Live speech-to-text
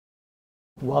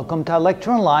Welcome to Lecture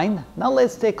Online. Now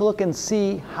let's take a look and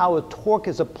see how a torque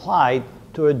is applied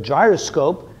to a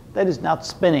gyroscope that is not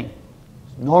spinning.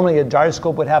 Normally a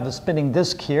gyroscope would have a spinning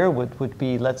disc here, which would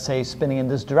be, let's say, spinning in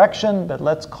this direction, but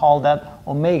let's call that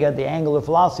omega, the angular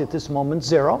velocity at this moment,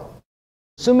 0.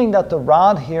 Assuming that the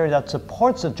rod here that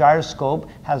supports the gyroscope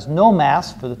has no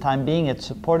mass for the time being, it's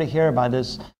supported here by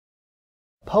this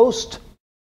post,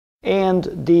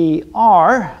 and the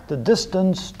r, the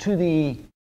distance to the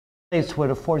place where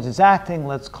the force is acting,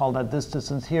 let's call that this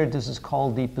distance here. This is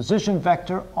called the position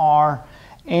vector r,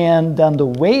 and then the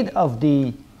weight of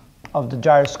the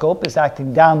gyroscope is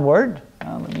acting downward.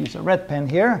 Let me use a red pen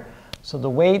here. So the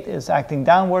weight is acting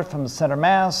downward from the center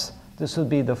mass. This would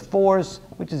be the force,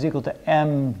 which is equal to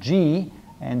mg,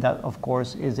 and that of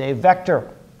course is a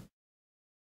vector.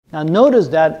 Now notice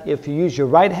that if you use your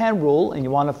right hand rule and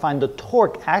you want to find the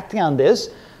torque acting on this,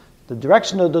 the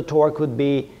direction of the torque would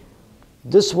be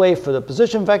this way for the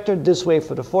position vector, this way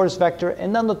for the force vector,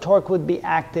 and then the torque would be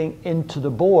acting into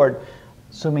the board,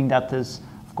 assuming that this,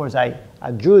 of course I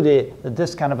drew the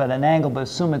disc kind of at an angle, but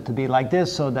assume it to be like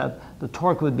this so that the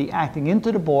torque would be acting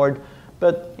into the board,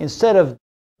 but instead of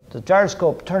the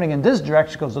gyroscope turning in this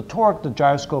direction because the torque, the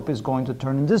gyroscope is going to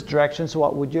turn in this direction, so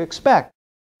what would you expect?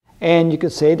 And you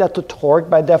could say that the torque,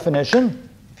 by definition,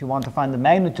 if you want to find the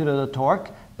magnitude of the torque,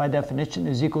 by definition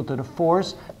is equal to the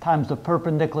force times the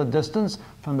perpendicular distance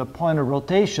from the point of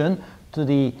rotation to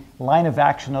the line of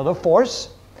action of the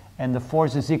force. And the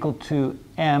force is equal to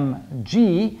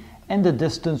mg, and the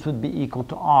distance would be equal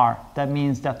to r. That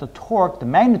means that the torque, the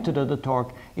magnitude of the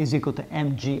torque, is equal to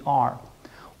mgr.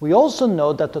 We also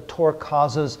know that the torque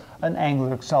causes an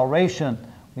angular acceleration.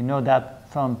 We know that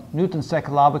from Newton's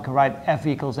second law we can write F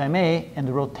equals ma, and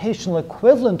the rotational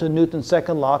equivalent to Newton's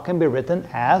second law can be written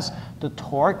as the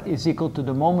torque is equal to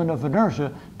the moment of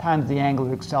inertia times the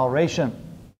angular acceleration.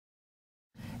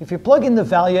 If you plug in the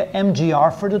value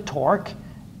mgr for the torque,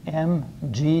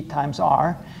 mg times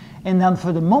r, and then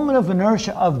for the moment of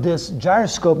inertia of this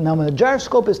gyroscope, now when the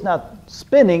gyroscope is not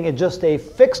spinning, it's just a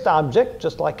fixed object,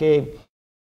 just like a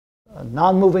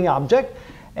non-moving object,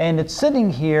 and it's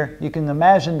sitting here, you can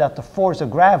imagine that the force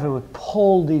of gravity would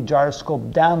pull the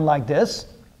gyroscope down like this.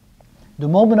 The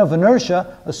moment of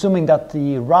inertia, assuming that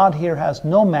the rod here has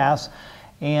no mass,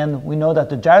 and we know that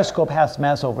the gyroscope has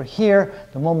mass over here,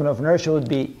 the moment of inertia would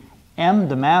be m,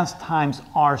 the mass, times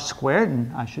r squared,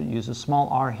 and I should use a small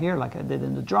r here like I did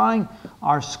in the drawing,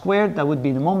 r squared, that would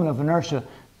be the moment of inertia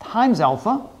times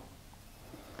alpha.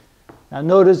 Now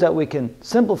notice that we can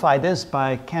simplify this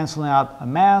by canceling out a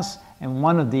mass and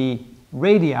one of the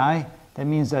radii. That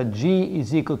means that g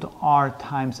is equal to r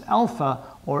times alpha,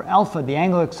 or alpha, the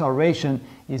angular acceleration,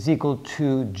 is equal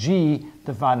to g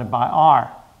divided by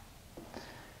r.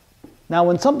 Now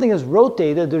when something is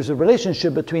rotated, there's a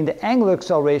relationship between the angular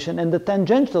acceleration and the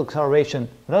tangential acceleration.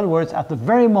 In other words, at the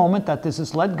very moment that this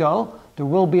is let go, there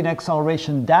will be an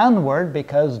acceleration downward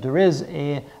because there is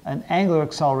an angular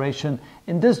acceleration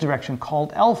in this direction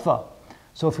called alpha.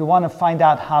 So if we want to find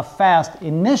out how fast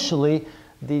initially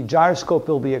the gyroscope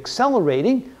will be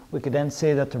accelerating, we could then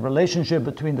say that the relationship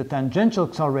between the tangential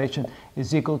acceleration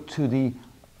is equal to the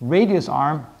radius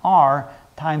arm, r,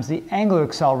 times the angular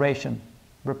acceleration,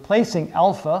 replacing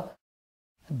alpha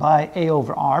by a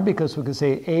over r, because we could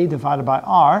say a divided by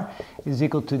r is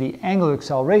equal to the angular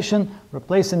acceleration.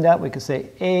 Replacing that, we could say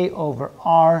a over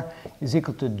r is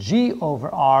equal to g over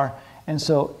r, and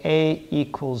so a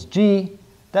equals g.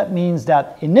 That means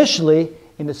that initially,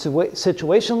 in a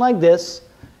situation like this,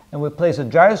 and we place a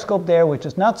gyroscope there which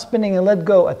is not spinning and let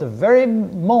go, at the very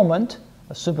moment,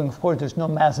 assuming of course there's no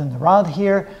mass in the rod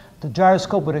here, the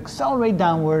gyroscope would accelerate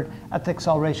downward at the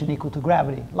acceleration equal to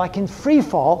gravity, like in free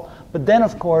fall. But then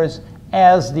of course,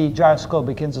 as the gyroscope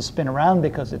begins to spin around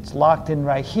because it's locked in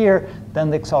right here, then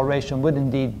the acceleration would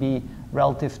indeed be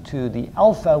relative to the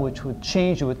alpha, which would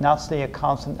change. It would not stay a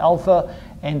constant alpha,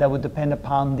 and that would depend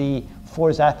upon the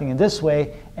force acting in this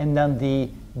way, and then the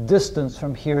distance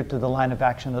from here to the line of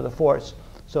action of the force.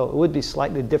 So it would be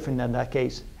slightly different in that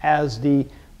case as the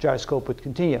gyroscope would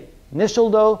continue. Initial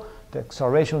though, the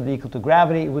acceleration would be equal to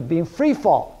gravity. It would be in free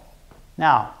fall.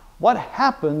 Now, what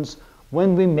happens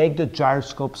when we make the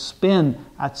gyroscope spin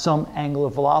at some angular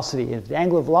velocity? If the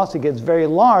angular velocity gets very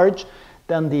large,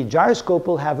 then the gyroscope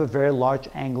will have a very large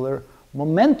angular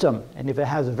momentum. And if it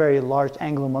has a very large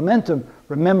angular momentum,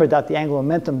 remember that the angular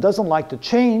momentum doesn't like to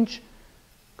change,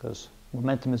 because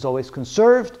momentum is always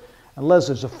conserved unless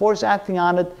there's a force acting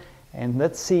on it. And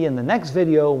let's see in the next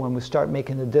video, when we start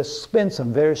making the disc spin,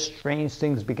 some very strange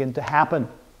things begin to happen.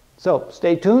 So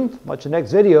stay tuned, watch the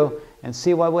next video, and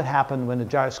see what would happen when the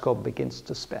gyroscope begins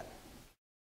to spin.